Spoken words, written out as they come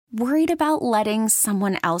Worried about letting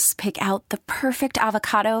someone else pick out the perfect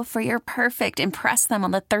avocado for your perfect impress them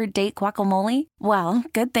on the third date guacamole? Well,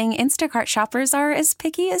 good thing Instacart shoppers are as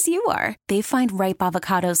picky as you are. They find ripe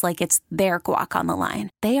avocados like it's their guac on the line.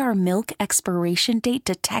 They are milk expiration date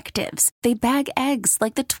detectives. They bag eggs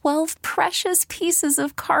like the 12 precious pieces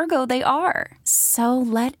of cargo they are. So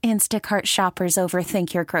let Instacart shoppers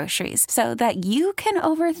overthink your groceries so that you can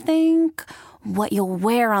overthink what you'll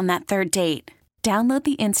wear on that third date. Download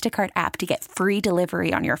the Instacart app to get free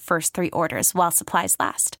delivery on your first 3 orders while supplies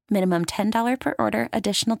last. Minimum $10 per order.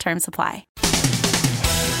 Additional terms apply.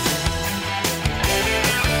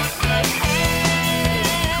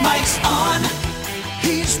 Mike's on.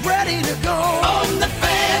 He's ready to go. On the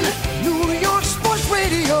Fan. New York Sports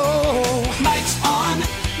Radio. Mike's on.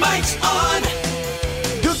 Mike's on.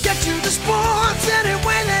 He'll get you the sports any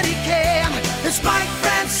way that he can. It's Mike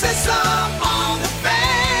Francesa on the Fan.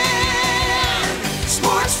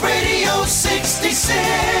 Sports Radio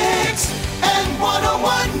 66 and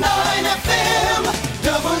 101.9 FM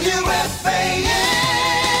WFAN.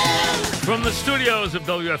 From the studios of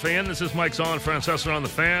WFAN, this is Mike's on, Francesa on the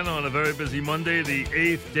Fan on a very busy Monday, the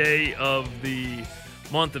 8th day of the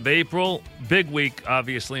month of April. Big week,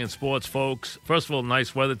 obviously, in sports, folks. First of all,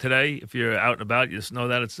 nice weather today. If you're out and about, you just know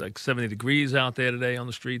that it's like 70 degrees out there today on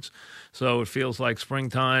the streets. So it feels like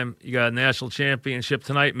springtime. You got a national championship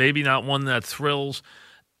tonight. Maybe not one that thrills.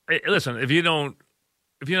 Hey, listen, if you're not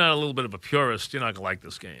a little bit of a purist, you're not going to like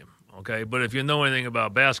this game. Okay, but if you know anything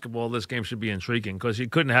about basketball, this game should be intriguing because you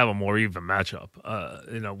couldn't have a more even matchup.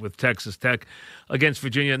 With Texas Tech against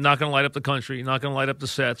Virginia, not going to light up the country, not going to light up the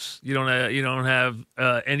sets. You don't have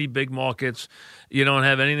any big markets. You don't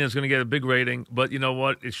have anything that's going to get a big rating. But you know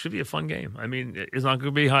what? It should be a fun game. I mean, it's not going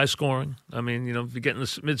to be high scoring. I mean, if you get in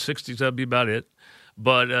the mid-60s, that'd be about it.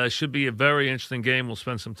 But it should be a very interesting game. We'll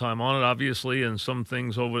spend some time on it, obviously, and some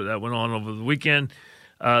things that went on over the weekend.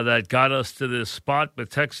 That got us to this spot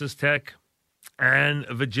with Texas Tech and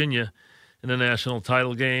Virginia in the national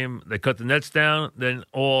title game. They cut the nets down. Then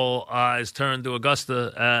all eyes turned to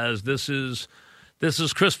Augusta as this is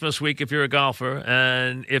Christmas week if you're a golfer.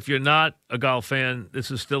 And if you're not a golf fan,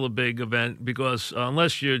 this is still a big event because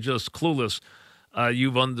unless you're just clueless,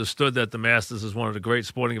 you've understood that the Masters is one of the great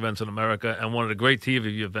sporting events in America and one of the great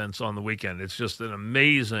TV events on the weekend. It's just an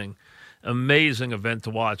amazing event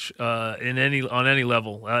to watch on any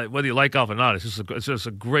level, whether you like golf or not. It's just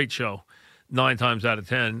a great show. 9 times out of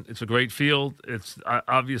 10, it's a great field. It's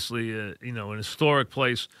obviously an historic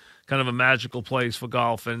place, kind of a magical place for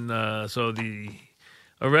golf, and it's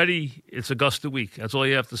Augusta week. That's all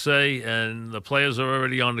you have to say. And the players are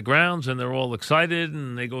already on the grounds, and they're all excited,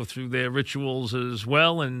 and they go through their rituals as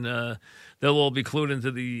well, and they'll all be clued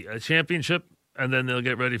into the championship, and then they'll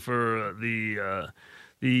get ready for the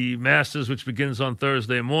Masters, which begins on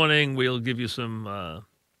Thursday morning. We'll give you some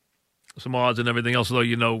odds and everything else,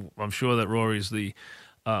 although I'm sure that Rory's the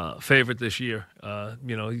favorite this year.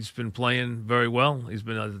 He's been playing very well. He's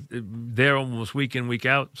been there almost week in, week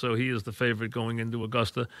out, so he is the favorite going into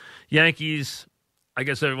Augusta. Yankees, I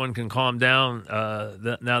guess everyone can calm down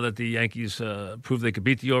now that the Yankees proved they could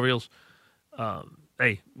beat the Orioles.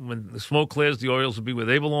 Hey, when the smoke clears, the Orioles will be where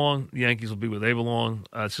they belong. The Yankees will be where they belong.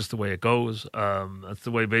 That's just the way it goes. That's the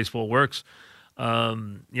way baseball works.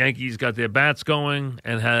 Yankees got their bats going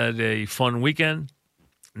and had a fun weekend.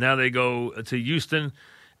 Now they go to Houston,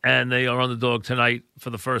 and they are underdog tonight for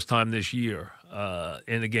the first time this year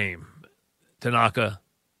in a game. Tanaka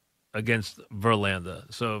against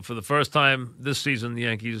Verlander. So for the first time this season, the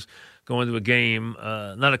Yankees go into a game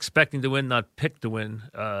not expecting to win, not picked to win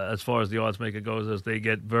as far as the odds maker goes, as they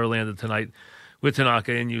get Verlander tonight with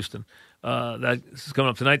Tanaka in Houston. That's coming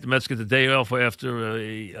up tonight. The Mets get the day off after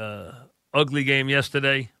a ugly game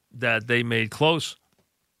yesterday that they made close.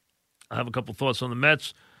 I have a couple thoughts on the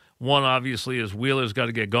Mets. One, obviously, is Wheeler's got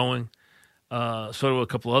to get going. So do a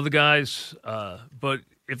couple other guys. But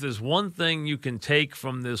if there's one thing you can take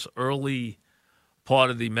from this early part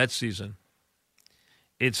of the Mets season,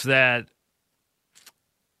 it's that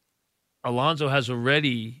Alonso has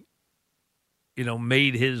already,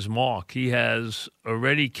 made his mark. He has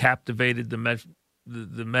already captivated the Mets.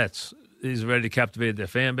 He's already captivated their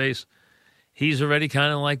fan base. He's already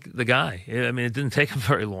kind of like the guy. I mean, it didn't take him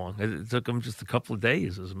very long. It took him just a couple of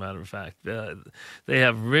days, as a matter of fact. They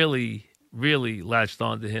have really, really latched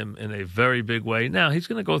on to him in a very big way. Now, he's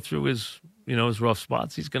going to go through his rough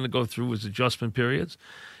spots. He's going to go through his adjustment periods.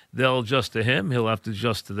 They'll adjust to him. He'll have to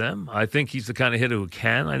adjust to them. I think he's the kind of hitter who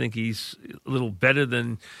can. I think he's a little better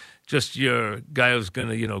than just your guy who's going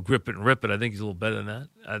to, grip it and rip it. I think he's a little better than that.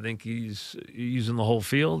 I think he's using the whole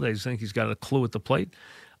field. I think he's got a clue at the plate.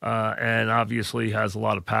 and obviously has a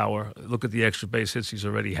lot of power. Look at the extra base hits he's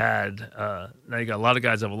already had. Now you got a lot of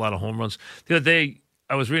guys that have a lot of home runs. The other day,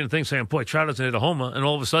 I was reading a thing saying, boy, Trout doesn't hit a homer, and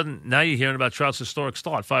all of a sudden, now you're hearing about Trout's historic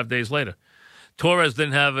start 5 days later. Torres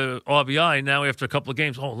didn't have an RBI. Now, after a couple of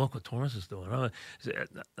games, oh, look what Torres is doing.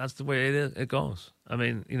 That's the way it goes. I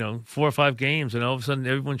mean, 4 or 5 games, and all of a sudden,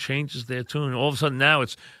 everyone changes their tune. All of a sudden, now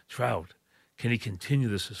it's Trout. Can he continue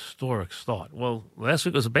this historic start? Well, last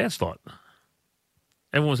week was a bad start.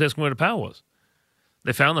 Everyone was asking where the power was.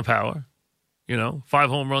 They found the power, 5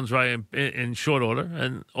 home runs right in short order,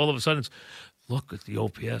 and all of a sudden, it's, look at the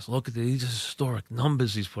OPS. Look at these historic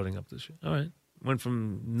numbers he's putting up this year. All right. Went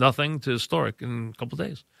from nothing to historic in a couple of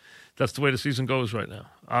days. That's the way the season goes right now,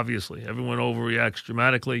 obviously. Everyone overreacts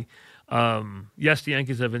dramatically. Yes, the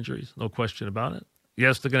Yankees have injuries, no question about it.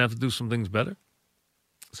 Yes, they're going to have to do some things better.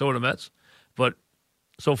 So are the Mets. But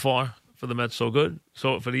so far, for the Mets, so good.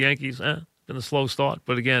 So for the Yankees, been a slow start.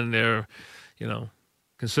 But again, they're,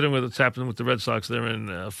 considering what's happening with the Red Sox, they're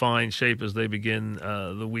in fine shape as they begin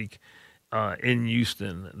the week in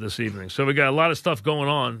Houston this evening. So we got a lot of stuff going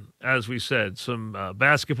on, as we said. Some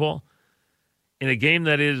basketball in a game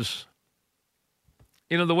that is,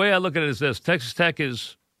 the way I look at it is this. Texas Tech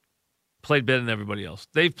has played better than everybody else.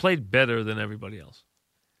 They've played better than everybody else.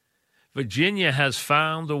 Virginia has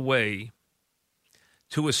found a way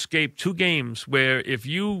to escape 2 games where if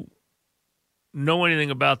you know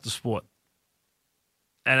anything about the sport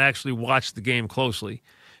and actually watch the game closely,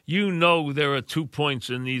 there are 2 points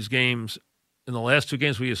in these games, in the last 2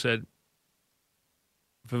 games where you said,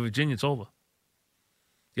 for Virginia, it's over.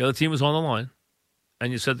 The other team was on the line,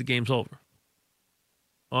 and you said the game's over.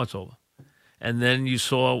 Oh, it's over. And then you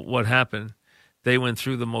saw what happened. They went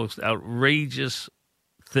through the most outrageous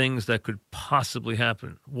things that could possibly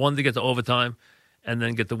happen. One, to get to overtime, and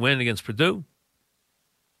then get the win against Purdue,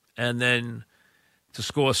 and then to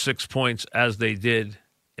score 6 points as they did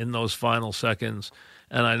in those final seconds.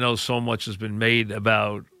 And I know so much has been made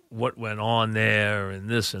about what went on there and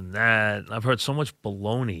this and that. I've heard so much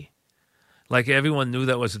baloney. Like everyone knew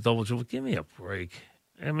that was a double dribble. Give me a break.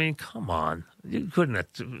 I mean, come on. You couldn't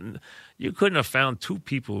have found 2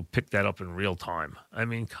 people who picked that up in real time. I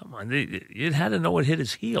mean, come on. You had to know it hit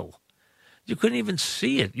his heel. You couldn't even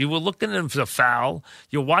see it. You were looking at him for the foul.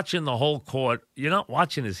 You're watching the whole court. You're not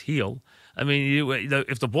watching his heel. I mean,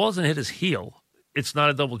 if the ball doesn't hit his heel, it's not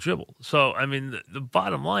a double dribble. So, I mean, the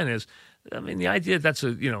bottom line is, the idea that's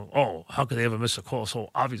how could they ever miss a call so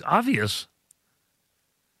obvious? Obvious?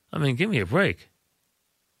 I mean, give me a break.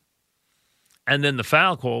 And then the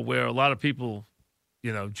foul call where a lot of people,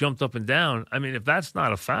 jumped up and down. I mean, if that's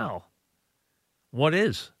not a foul, what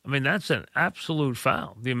is? I mean, that's an absolute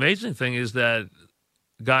foul. The amazing thing is that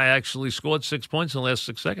the guy actually scored 6 points in the last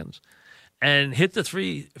 6 seconds and hit the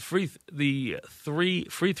 3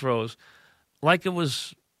 free throws like it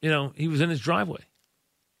was, he was in his driveway.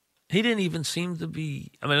 He didn't even seem to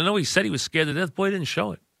be, I know he said he was scared to death. Boy, he didn't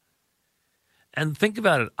show it. And think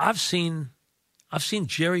about it. I've seen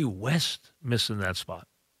Jerry West miss in that spot.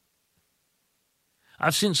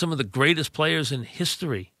 I've seen some of the greatest players in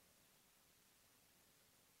history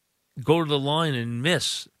go to the line and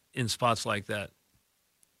miss in spots like that.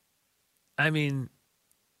 I mean,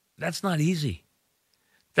 that's not easy.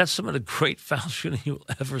 That's some of the great foul shooting you'll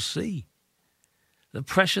ever see. The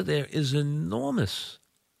pressure there is enormous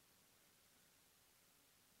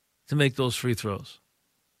to make those free throws.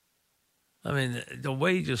 I mean, the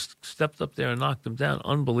way he just stepped up there and knocked them down,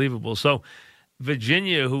 unbelievable. So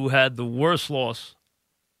Virginia, who had the worst loss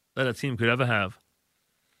that a team could ever have,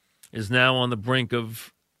 is now on the brink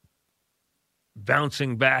of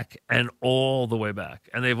bouncing back and all the way back.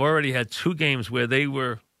 And they've already had 2 games where they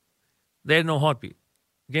had no heartbeat.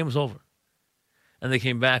 The game was over. And they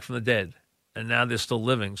came back from the dead. And now they're still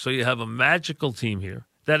living. So you have a magical team here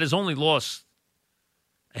that has only lost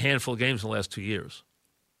a handful of games in the last 2 years.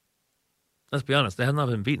 Let's be honest. They have not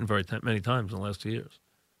been beaten very many times in the last 2 years.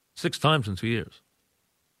 6 times in 2 years.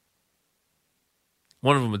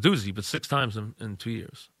 One of them a doozy, but 6 times in 2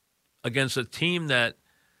 years. Against a team that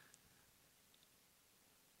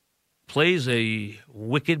plays a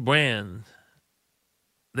wicked brand.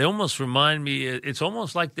 They almost remind me, it's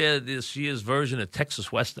almost like they're this year's version of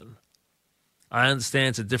Texas Western. I understand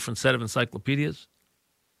it's a different set of encyclopedias,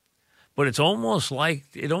 but it almost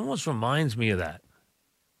reminds me of that.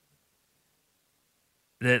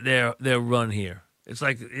 Their run here. It's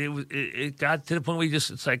like it got to the point where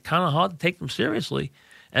it's like kind of hard to take them seriously,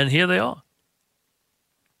 and here they are.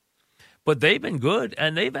 But they've been good,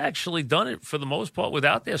 and they've actually done it for the most part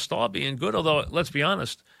without their star being good. Although, let's be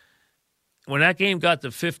honest, when that game got to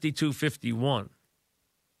 52-51,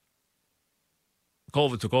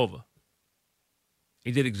 Culver took over.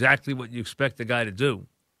 He did exactly what you expect the guy to do.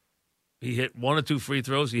 He hit 1 or 2 free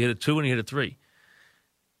throws. He hit a 2 and he hit a 3.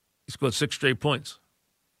 He scored 6 straight points.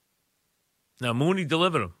 Now, Mooney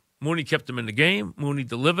delivered him. Mooney kept him in the game. Mooney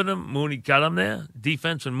delivered him. Mooney got him there.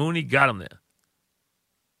 Defense and Mooney got him there.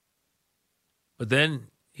 But then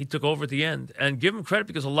he took over at the end. And give him credit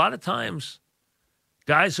because a lot of times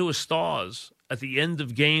guys who are stars at the end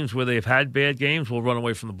of games where they've had bad games will run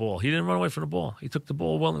away from the ball. He didn't run away from the ball. He took the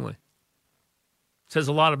ball willingly. It says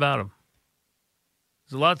a lot about him.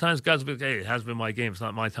 There's a lot of times guys will be like, hey, it has been my game. It's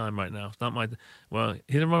not my time right now. It's not my Well, he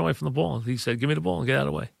didn't run away from the ball. He said, give me the ball and get out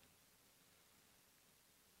of the way.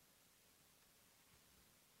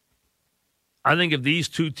 I think if these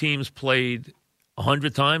two teams played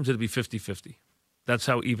 100 times, it'd be 50-50. That's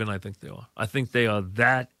how even I think they are. I think they are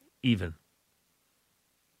that even.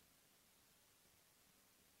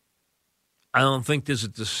 I don't think there's a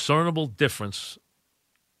discernible difference.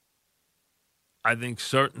 I think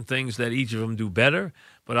certain things that each of them do better,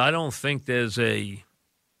 but I don't think there's a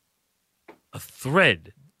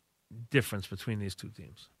thread difference between these two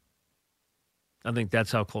teams. I think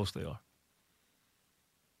that's how close they are.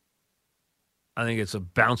 I think it's a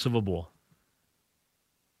bounce of a ball.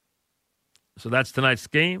 So that's tonight's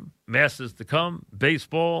game. Masters to come,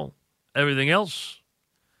 baseball, everything else.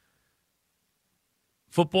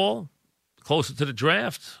 Football, closer to the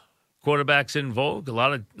draft. Quarterbacks in vogue. A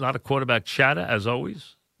lot of quarterback chatter, as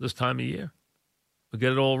always, this time of year. We'll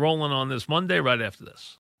get it all rolling on this Monday right after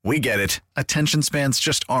this. We get it. Attention spans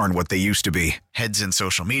just aren't what they used to be. Heads in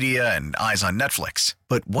social media and eyes on Netflix.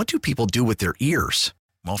 But what do people do with their ears?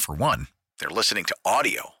 Well, for one, they're listening to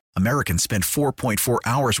audio. Americans spend 4.4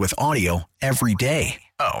 hours with audio every day.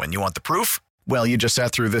 Oh, and you want the proof? Well, you just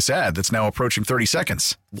sat through this ad that's now approaching 30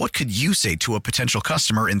 seconds. What could you say to a potential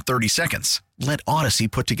customer in 30 seconds? Let Odyssey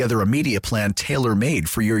put together a media plan tailor-made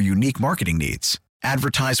for your unique marketing needs.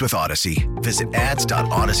 Advertise with Odyssey. Visit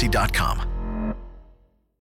ads.odyssey.com.